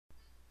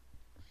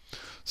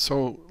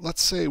So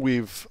let's say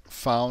we've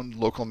found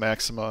local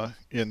maxima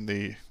in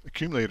the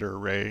accumulator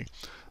array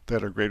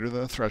that are greater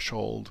than the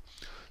threshold.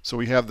 So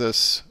we have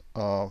this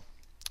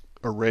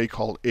array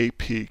called A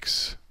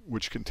peaks,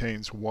 which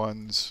contains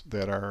ones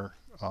that are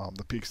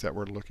the peaks that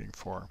we're looking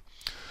for.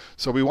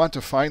 So we want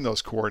to find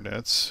those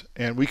coordinates,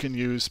 and we can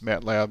use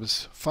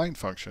MATLAB's find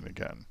function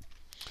again.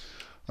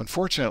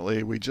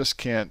 Unfortunately, we just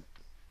can't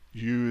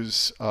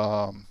use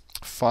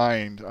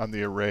find on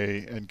the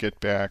array and get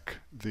back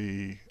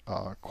the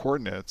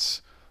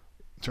coordinates.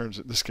 In terms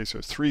of this case,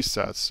 there's 3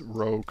 sets: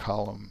 row,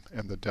 column,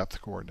 and the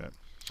depth coordinate.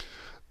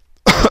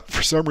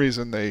 For some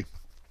reason, they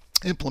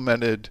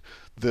implemented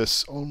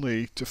this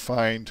only to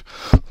find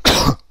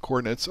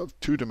coordinates of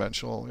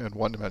 2-dimensional and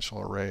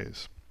 1-dimensional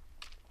arrays.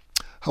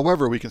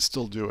 However, we can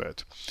still do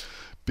it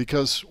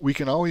because we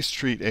can always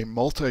treat a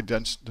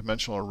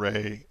multi-dimensional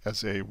array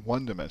as a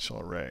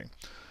 1-dimensional array.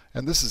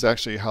 And this is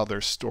actually how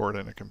they're stored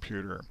in a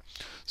computer.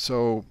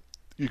 So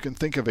you can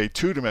think of a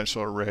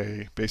 2-dimensional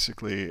array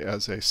basically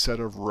as a set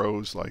of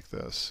rows like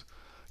this.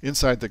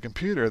 Inside the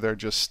computer, they're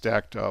just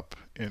stacked up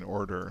in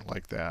order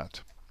like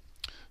that.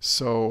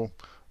 So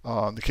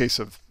in the case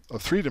of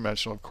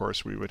 3-dimensional, of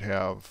course, we would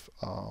have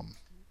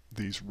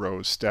these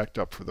rows stacked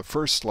up for the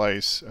first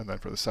slice, and then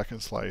for the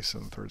second slice,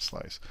 and the third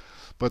slice.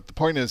 But the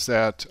point is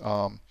that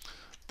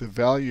the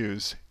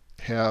values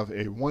have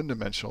a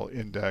 1-dimensional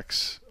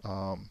index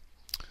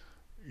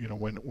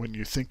when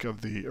you think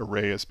of the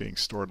array as being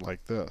stored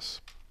like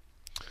this.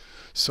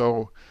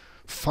 So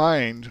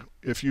find,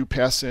 if you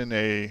pass in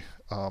a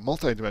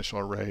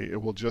multi-dimensional array,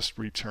 it will just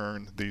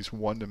return these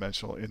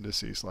 1-dimensional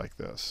indices like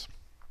this.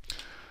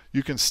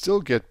 You can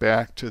still get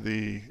back to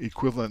the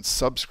equivalent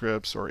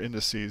subscripts or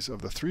indices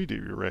of the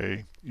 3D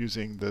array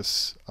using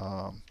this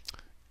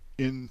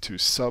into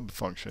sub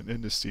function,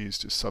 indices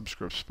to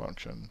subscripts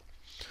function.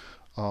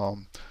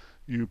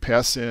 You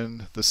pass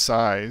in the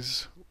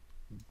size,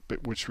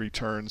 which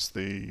returns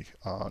the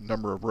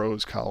number of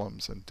rows,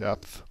 columns, and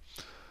depth,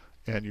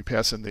 and you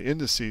pass in the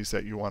indices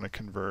that you want to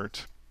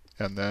convert,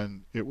 and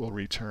then it will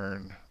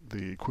return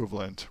the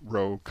equivalent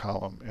row,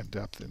 column, and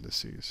depth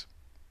indices.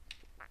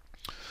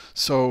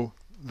 So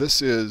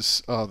this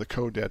is the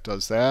code that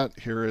does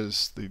that. Here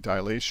is the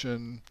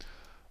dilation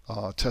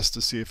test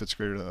to see if it's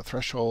greater than the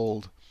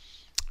threshold.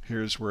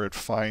 Here's where it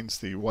finds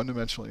the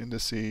 1-dimensional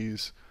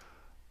indices,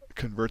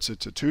 converts it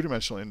to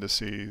 2-dimensional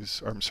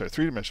indices, or I'm sorry,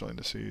 3-dimensional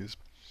indices,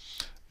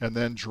 and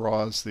then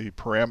draws the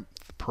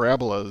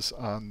parabolas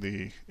on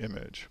the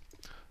image.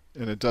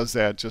 And it does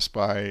that just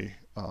by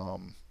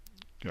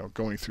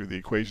going through the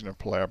equation of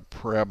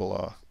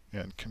parabola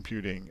and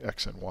computing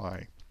x and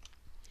y.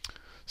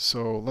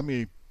 So let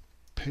me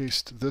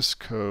paste this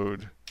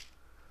code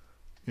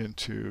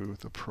into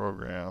the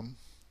program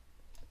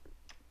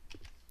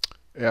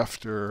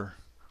after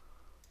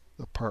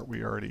the part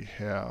we already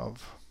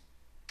have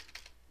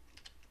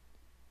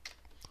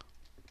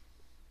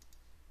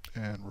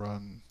and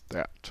run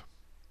that.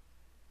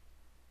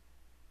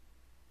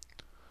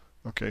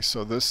 Okay,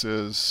 so this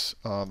is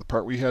the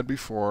part we had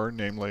before,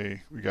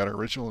 namely we got our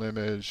original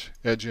image,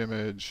 edge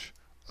image,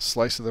 a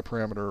slice of the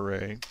parameter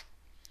array,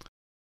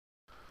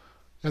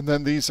 and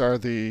then these are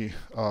the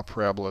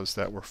parabolas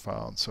that were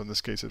found. So in this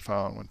case it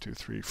found 1, 2,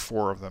 3,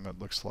 4 of them, it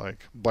looks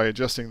like. By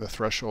adjusting the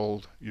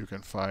threshold, you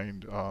can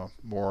find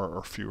more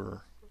or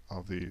fewer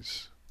of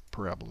these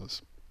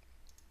parabolas.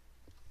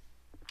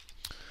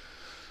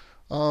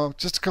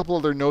 Just a couple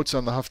other notes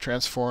on the Huff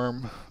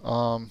transform.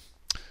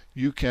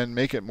 You can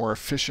make it more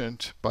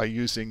efficient by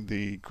using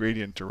the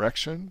gradient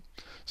direction.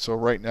 So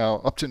right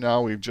now, up to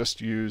now, we've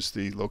just used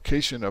the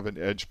location of an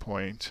edge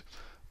point,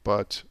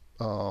 but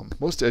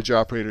most edge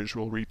operators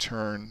will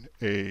return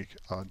a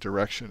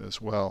direction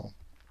as well.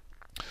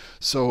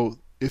 So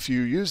if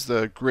you use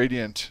the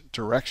gradient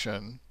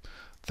direction,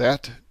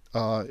 that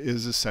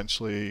is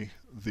essentially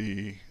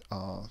the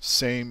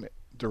same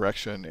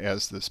direction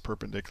as this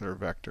perpendicular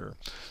vector.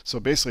 So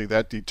basically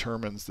that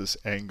determines this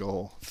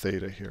angle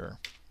theta here.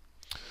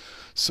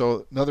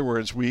 So in other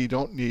words, we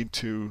don't need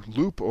to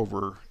loop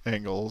over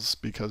angles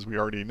because we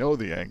already know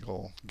the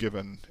angle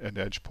given an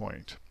edge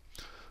point.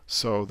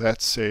 So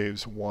that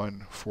saves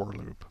one for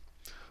loop,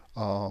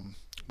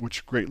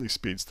 which greatly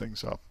speeds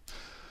things up.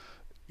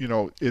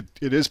 It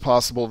is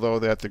possible though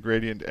that the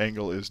gradient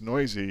angle is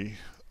noisy,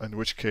 in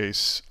which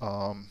case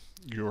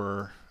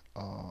your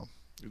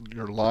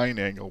line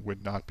angle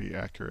would not be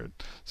accurate.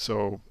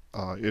 So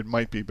it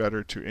might be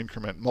better to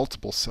increment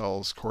multiple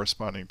cells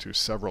corresponding to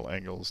several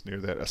angles near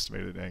that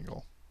estimated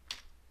angle.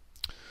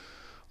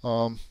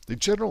 The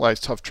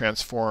generalized Huff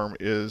transform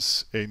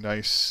is a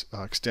nice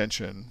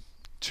extension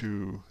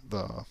to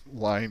the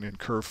line and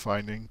curve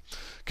finding.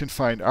 Can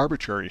find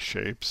arbitrary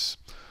shapes.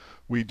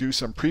 We do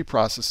some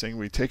pre-processing.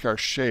 We take our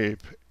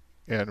shape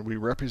and we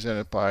represent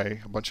it by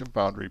a bunch of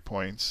boundary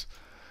points.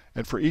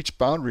 And for each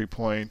boundary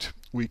point,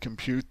 we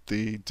compute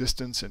the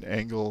distance and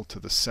angle to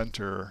the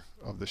center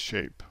of the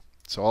shape.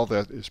 So all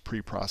that is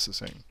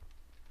pre-processing.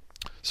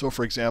 So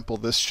for example,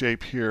 this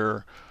shape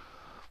here,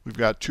 we've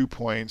got 2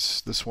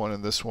 points, this one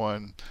and this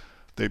one.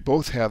 They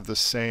both have the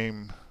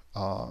same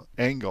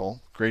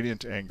angle,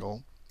 gradient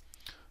angle.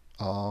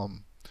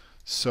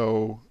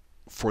 So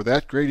for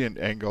that gradient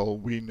angle,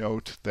 we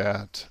note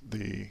that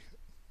the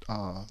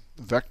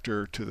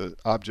vector to the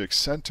object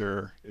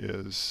center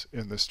is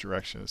in this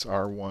direction. It's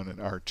R1 and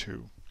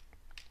R2.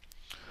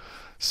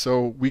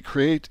 So we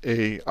create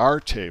a R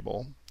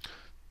table,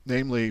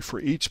 namely for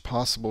each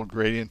possible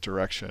gradient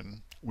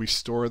direction, we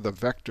store the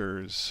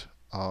vectors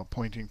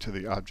pointing to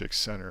the object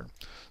center.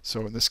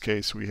 So in this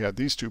case, we had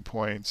these 2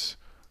 points.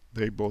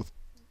 They both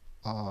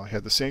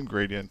had the same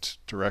gradient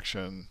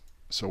direction,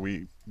 so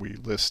we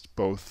list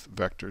both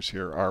vectors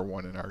here,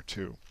 R1 and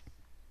R2.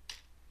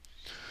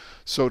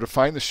 So to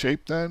find the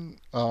shape then,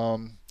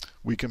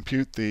 we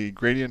compute the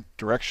gradient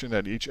direction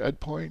at each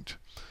endpoint.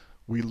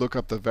 We look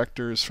up the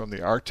vectors from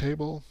the R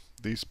table.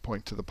 These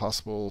point to the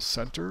possible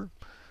center.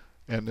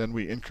 And then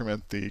we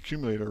increment the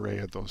accumulator array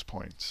at those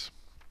points.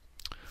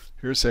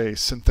 Here's a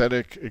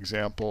synthetic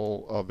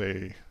example of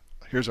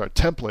here's our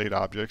template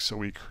object, so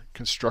we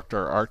construct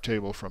our R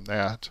table from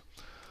that.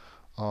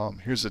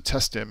 Here's a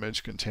test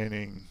image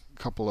containing a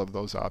couple of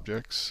those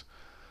objects.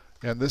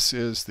 And this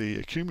is the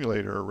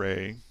accumulator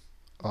array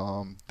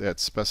that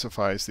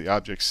specifies the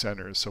object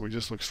centers. So we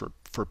just look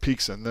for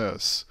peaks in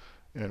this,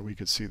 and we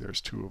could see there's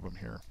 2 of them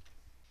here.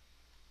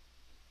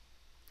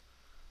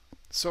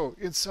 So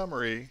in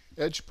summary,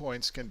 edge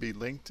points can be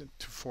linked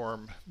to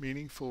form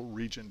meaningful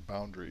region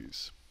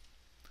boundaries.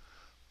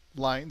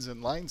 Lines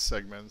and line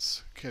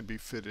segments can be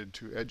fitted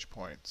to edge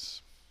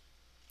points.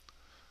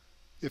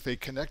 If a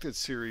connected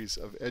series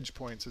of edge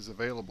points is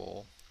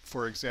available,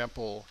 for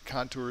example,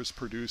 contours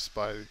produced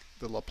by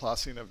the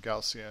Laplacian of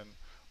Gaussian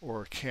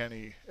or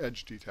canny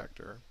edge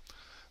detector,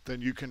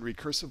 then you can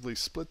recursively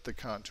split the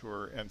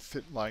contour and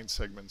fit line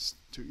segments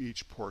to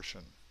each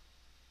portion.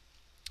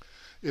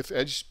 If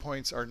edge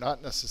points are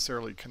not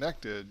necessarily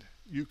connected,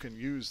 you can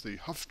use the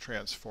Hough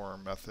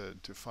transform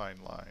method to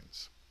find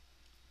lines.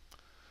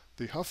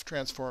 The Hough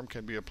transform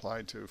can be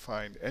applied to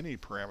find any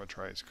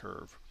parametrized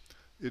curve.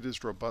 It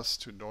is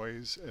robust to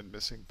noise and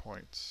missing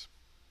points.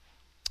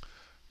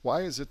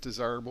 Why is it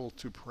desirable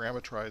to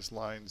parameterize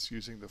lines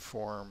using the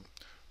form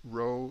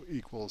rho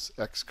equals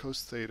x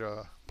cos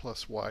theta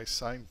plus y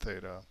sine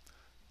theta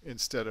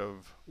instead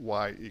of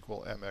y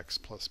equal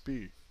mx plus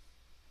b?